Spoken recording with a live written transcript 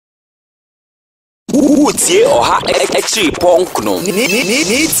Utie oha extra punk no.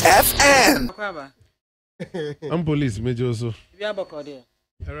 Needs FM. I'm police major also. We are back there.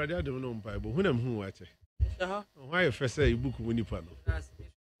 I rather don't know Bible. When I'm who watch. Why you first say book when you pan?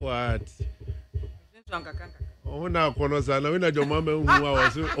 What? Oh, now Konosa, now when I your mama who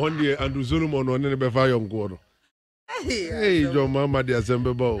was on the Andrew Solomon on the Befire on Gordo. Hey, your mama, the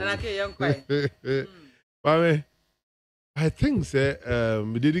assembly ball. I think, sir,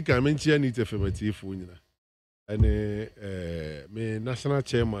 we did come in here need affirmative winner. And me national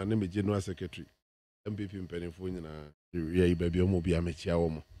chairman, me general secretary, MPP in Pennyfuna, yeah, baby, be a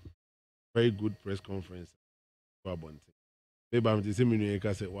mature. Very good press conference. Maybe I'm the same in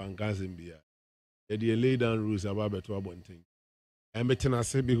say one can't be. They lay down rules about better one thing. I'm betting I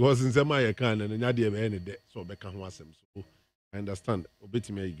say because in some I can and another any day, so I can't want them. So I understand, obey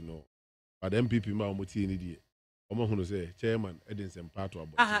me ignore. But MPP Mamuti in the Omo say, Chairman, Edinson part of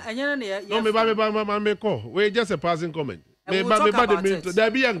no, me call. We just a passing comment. There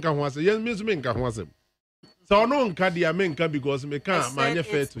be young can was yes, Miss Minka was him. So no Kadia Menka because me can't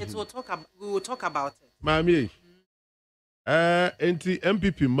manifest. We will talk about it. Mammy.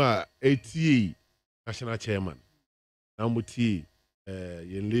 MPP ma ATA national chairman. Namuti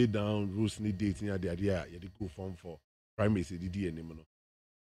you lay down rules need dating at the idea you go form for primacy the anymore.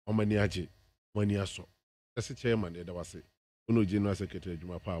 How many aje money aso. That's the chairman that was it. Uno general secretary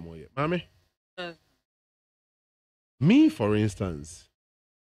Juma Palmoye. Mammy. Me, for instance,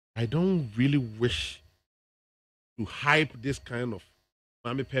 I don't really wish to hype this kind of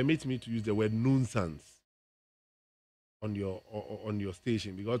Mammy permit me to use the word nonsense on your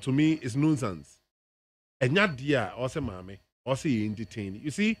station because to me it's nonsense. And not dear also Mammy, also entertain.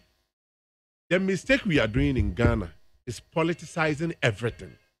 You see, the mistake we are doing in Ghana is politicizing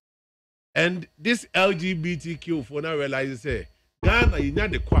everything. And this LGBTQ for now realizes say Ghana is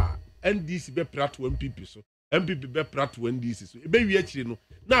not the qua NDC be prat to MPP so MPP be prat to NDC so it be actually no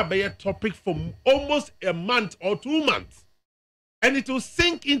now be a topic for almost a month or 2 months. And it will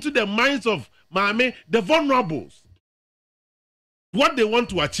sink into the minds of Mame, the vulnerables. What they want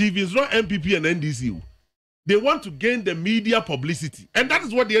to achieve is not MPP and NDC. They want to gain the media publicity. And that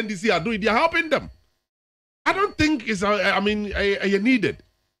is what the NDC are doing. They are helping them. I don't think it's, needed.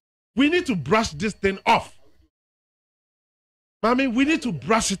 We need to brush this thing off. Mami, we need to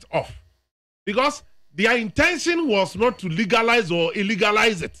brush it off. Because their intention was not to legalize or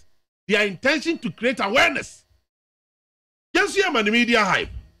illegalize it. Their intention to create awareness. Yes, you are the media hype.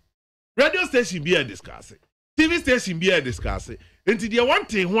 Radio station be a discussing. TV station be a discussing. Until they want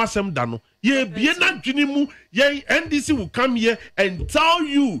to want some dano. Ye be not junimu. Ye NDC will come here and tell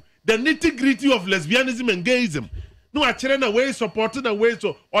you the nitty-gritty of lesbianism and gayism. No, I children away supporting away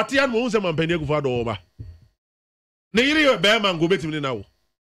so Otian won't say man penny go for over. Neither a bear man go bet him now.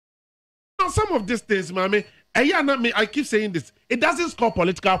 Now, some of these things, mammy, I keep saying this. It doesn't score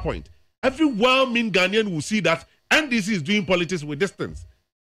political point. Every well-meaning Ghanaian will see that NDC is doing politics with distance.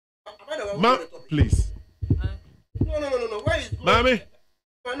 Please. No. Where is Mammy?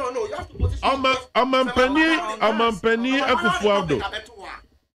 No. You have to position. I'm penny.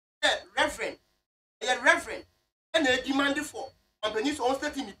 Reverend. And they demanded for companies on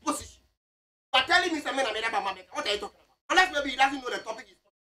setting the position. But telling me something about what are you talking about? Unless maybe he doesn't know the topic is.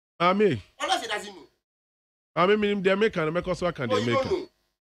 Mammy. Unless he doesn't know. I mean, they make and make us work and they make.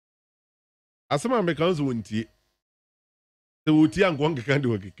 As some Americans won't see. The Wuti and Gwang can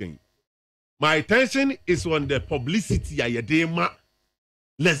do again. My attention is on the publicity, ayadema,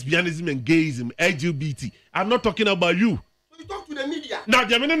 lesbianism and gayism, LGBT. I'm not talking about you. So you talk to the media. Now,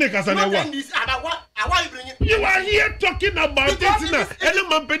 you are here talking about this now.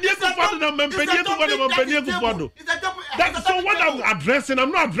 So what I'm addressing,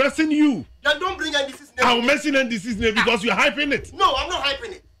 I'm not addressing you. Then don't bring NDC's name. I'm mentioning NDC's name because you're hyping it. No, I'm not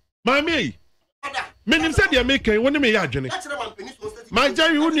hyping it. Mammy. Many said you're making when you may have my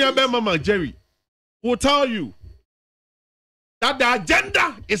Jerry, who near Mama Jerry, will tell you that the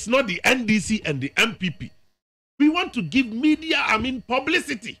agenda is not the NDC and the MPP. We want to give media,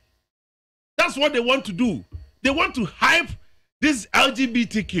 publicity. That's what they want to do. They want to hype this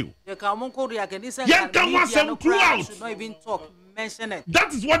LGBTQ. Not even talk, mention it.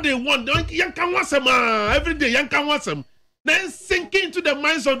 That is what they want. Every day, then sink into the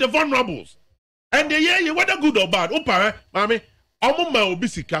minds of the vulnerables. And they hear you, whether good or bad. Mommy,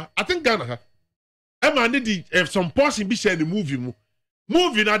 I think Ghana. I need some portion be shared the movie.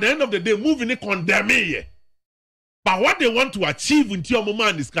 Moving at the end of the day, moving it condemn me. But what they want to achieve in your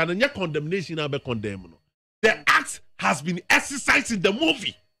moment is Ghana condemnation will be condemned. The act has been exercised in the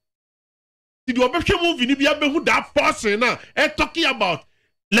movie. Did you ever movie? If you ever that person now, talking about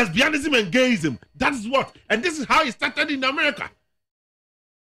Lesbianism and gayism. That is what. And this is how it started in America.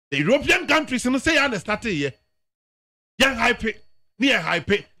 The European countries, and say, I started here. Young high pay, near high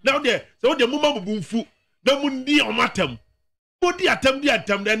pay. Now there, so the mumma boomfu, the mundi on matem. Put the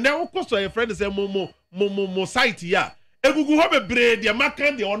attempt, and now, of course, a friend say, Momo site, ya. A Google have a bread, the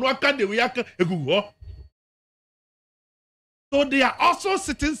Macan, the Onwaka, the Wiaka, a Google. So they are also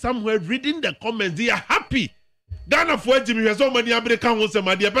sitting somewhere reading the comments. They are happy. Ghana for Jimmy has so many American ones and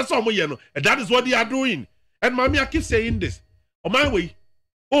my dear person, and that is what they are doing. And Mammy, I keep saying this. On my way,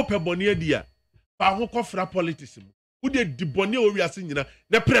 open Bonnier dear, Pahoko fra politics. Who did the Bonnier we are seeing,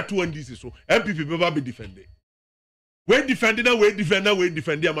 the prayer to end this so, and people will be defended. We defended, we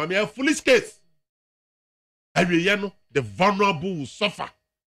defend, Mammy, a foolish case. Ariano, the vulnerable will suffer.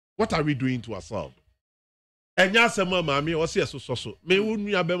 What are we doing to ourselves? And yes, Mammy, or see so. May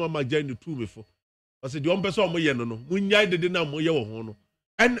we have been my journey two before. I said, the one person no. Munya did not know.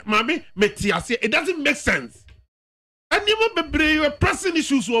 And Mammy, it doesn't make sense. And you were pressing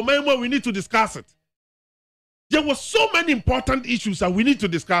issues we need to discuss it. There were so many important issues that we need to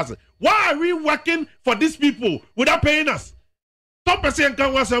discuss it. Why are we working for these people without paying us? Top percent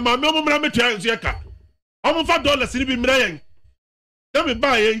can was a mammy, I'm $5 in the million. Let me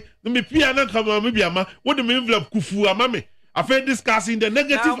buy me piano come maybe what the envelope kufu mammy. I've been discussing the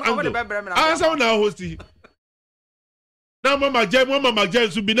negative angle. I saw now hosting. Now, Mama Jay,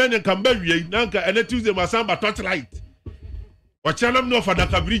 should be none and come bury Nanka and let Tuesday my son by torchlight. Or channel no for the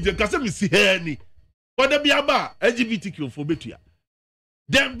bridge and Cassam see any. But there be about LGBTQ phobia.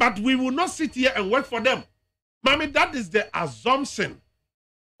 Then, but we will not sit here and work for them. Mammy, that is the assumption.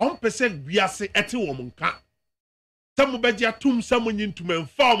 1% we are say at a woman can. Some of you tomb someone into me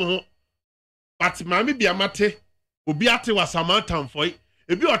inform. But Mammy be a mate. Obi ate was Samantha for it.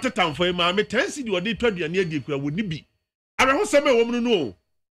 If you are at time for him, mammy, 10 city or they told you near the would be. I don't some woman know.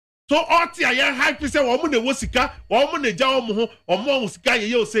 So, all the young high person, woman, the Wasika, woman, the Jam or more Sky,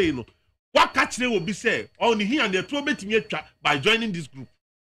 you say no. What catch they will be said only here and they're tormenting by joining this group.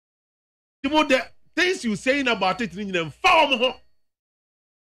 The more the things you saying about it in them, farm.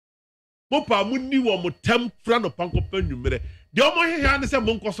 Mopa Mundi or Motem Fran of Panko Penumere. The Omo here and say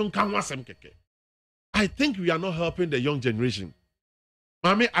Monkoson can was some keke. I think we are not helping the young generation.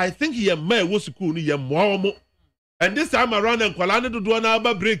 Mommy, I think he may was cool near more. And this time around, and Kualana to do an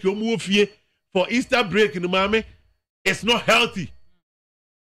hour break, you move here for Easter break in the mommy. It's not healthy.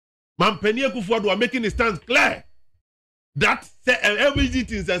 Mam Penia Kufuadu are making a stance clear that say every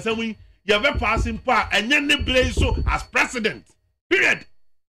things and something you have a passing part and then they play so as president. Period.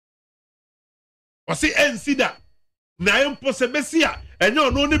 Or see and see that. Na impossible and no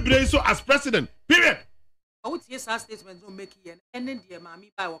only play so as president. Period. I would say such statements don't make it and then dear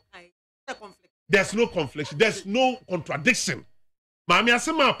mammy by what kind conflict. There's no conflict. There's no contradiction. Mammy, as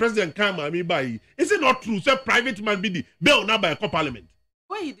my president can mammy by. Is it not true? Say private man be the bill now by a parliament.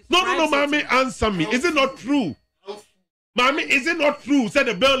 No, mommy, answer me. Is it not true? Mommy, is it not true? Say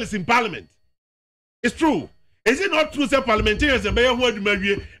the bill is in parliament. It's true. Is it not true? Say parliamentarians and mayor who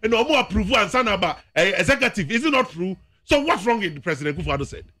marry and no more approval and son about executive. Is it not true? So what's wrong with the president? Kufuado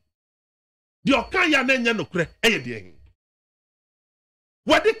said. The Okanya Nenya no kre eye.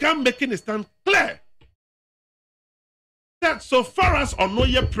 What they can making a stand clear that so far as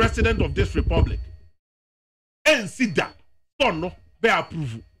Onoye president of this republic and see that no be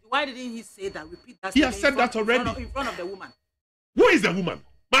approval. Why didn't he say that? Repeat that. He has said that already. In front of the woman. Who is the woman?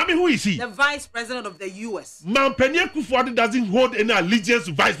 Mommy, who is he? The vice president of the U.S. Man, Penia Kufuadu doesn't hold any allegiance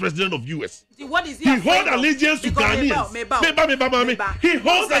to vice president of U.S. What is he? He holds allegiance to Ghanaians. He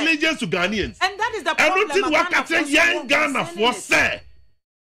holds allegiance to Ghanaians. And that is the problem. And what young Ghana for say.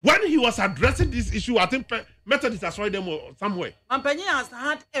 When he was addressing this issue, I think Methodist has them somewhere. Mampeni has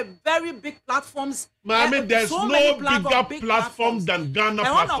had a very big platforms. Mommy, there's so no bigger platform than Ghana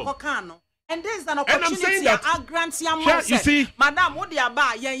platform. And there's an opportunity that grants you see, Madam, what they are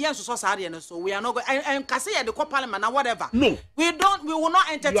by yes, so we are not going and Cassia the parliament or whatever. No, we will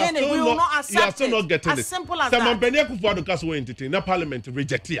not entertain it. We will not accept it. You are still not getting as simple as that. Mampeni Kufuadu Kaso entertain the parliament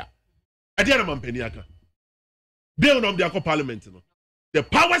reject here. At the end of Mampeni, they will not be a parliament. The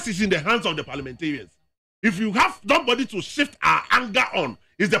powers is in the hands of the parliamentarians. If you have nobody to shift our anger on,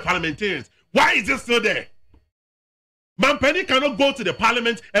 it's the parliamentarians. Why is it still there? Mampeni cannot go to the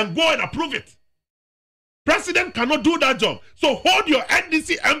parliament and go and approve it. President cannot do that job. So hold your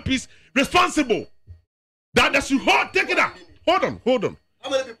NDC MPs responsible. That they should take it up. Hold on. How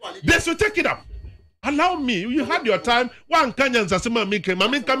many people are they should take it up. Allow me. You had your time. One Kenyans Asima Mike,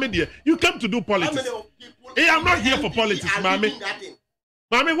 Mami come here. You came to do politics. Hey, I'm not here for politics, Mami.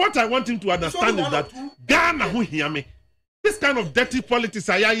 Mami, what I want him to understand is that Ghana who hear me. This kind of dirty politics,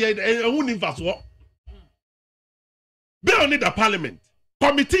 I won't invest what. Bill need a parliament.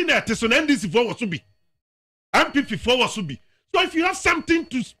 Committee na teso na NDC for was to be. MPP for was to be. So if you have something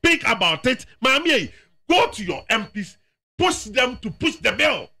to speak about it, Mami, go to your MPs, push them to push the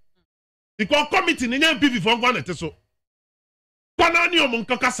bill. Because committee ni MPP for one teso. Kwana ni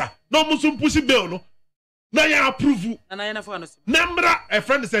omunkakasa, no musum push bill no. Na ya approve. Nembra a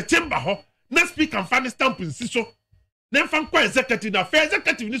friend is a chamber ho. Na speak and find stamp in siso. Then from executive affairs,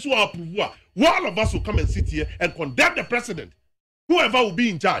 executive this will approve. All of us will come and sit here and condemn the president. Whoever will be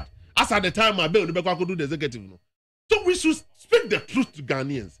in charge. As at the time, my bill, the could do the executive. No. So we should speak the truth to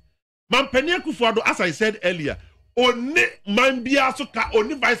Ghanaians. Mampenia Kufuado, as I said earlier, only man biasoka,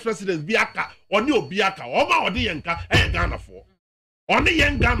 only vice president biaka, only obiaka, oma odi yenka, Ghana for. Only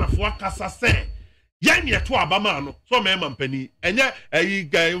yen Ghana for kasa say. Yen ye to Abama no. So me mampeni. And yeah,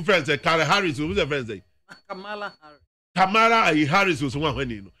 friends, Karen Harris, who's a friend? Kamala Harris. Kamala Harris was one when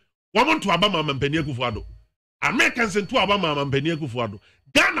you know. Woman to Abama Mampenia Kufuado. Americans and to Abama Mampenia Kufuado.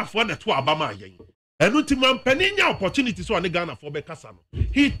 Ghana for the to Abama yen. And Utiman Peninya opportunities on the Ghana for Bekasano.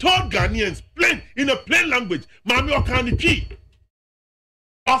 He told Ghanaians plain in a plain language, Mami Okani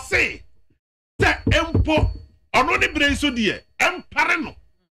or say, the empo on only brain so dear, emparano.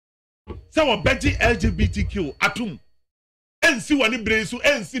 So Betty LGBTQ atum. And see one brain so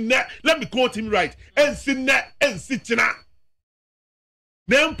and see net. Let me quote him right. And see net and see china.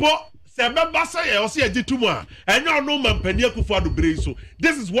 Nempo sebebasa ye osi ejitumwa. And you know man penia Kufuado brain so.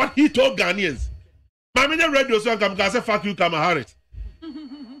 This is what he told Ghanaians. Mami the radio so come say fuck you Kamala Harris.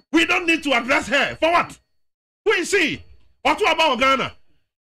 We don't need to address her. For what? Who is she? What about Ghana?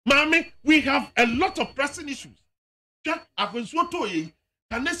 Mami, we have a lot of pressing issues.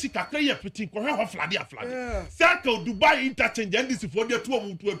 Kanesi kakaya piti ko he flade aflade. Circle Dubai interchange and this for the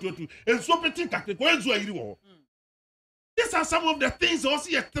 2 and so piti kakre ko enzo ayiri wo. These are some of the things also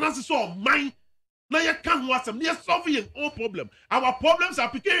you transfer of mind. Now you can't want some. They are solving all problem. Our problems are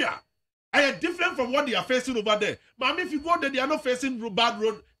peculiar. I am different from what they are facing over there. But if you go there, they are not facing bad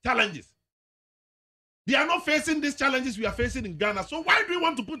road challenges. They are not facing these challenges we are facing in Ghana. So why do we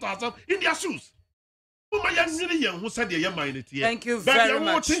want to put ourselves in their shoes? Thank you very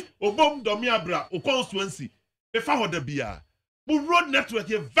much. Obom Domiabra, O constituency. If I would be a road network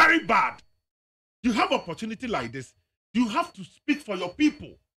here very bad. You have opportunity like this. You have to speak for your people.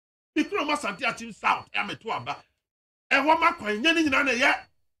 People must anti South. I'm a tuaba. And what my coin, Yanni, yet.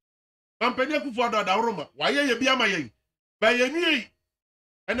 Mampenia Kufuado da Roma. Why ye be my ye? By ye.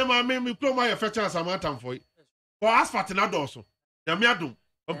 And then my me close my affection as a matter for it. For us, Fatina Dosso. Yamiadum.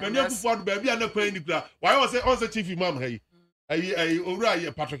 Mampenia Kufuado, baby, and the queen. Why was it also chief imam? Hey,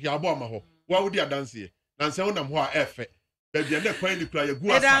 I Patrick Yaboma. Why would you dance here? And say on them who are effort. Baby, and the queen.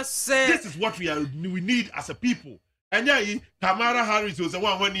 This is what we need as a people. And yeah, Kamala Harris was the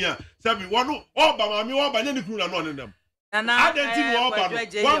one year. Sabi, one, all by me, all by any crew and one of them. And I didn't know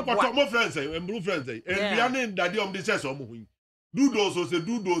about one friends, and blue friends, and Bianin Daddy on the chest of Mohin. Do those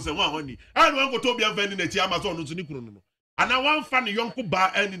and one honey. I don't want to be a vending the Amazon to Nikuno. And I want funny young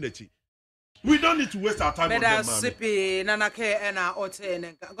bar and in the tea. We don't need to waste our time. Sippy, Nanake, and our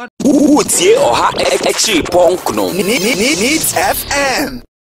Oten. Who's here or ha? Actually, Punk no. Needs FM.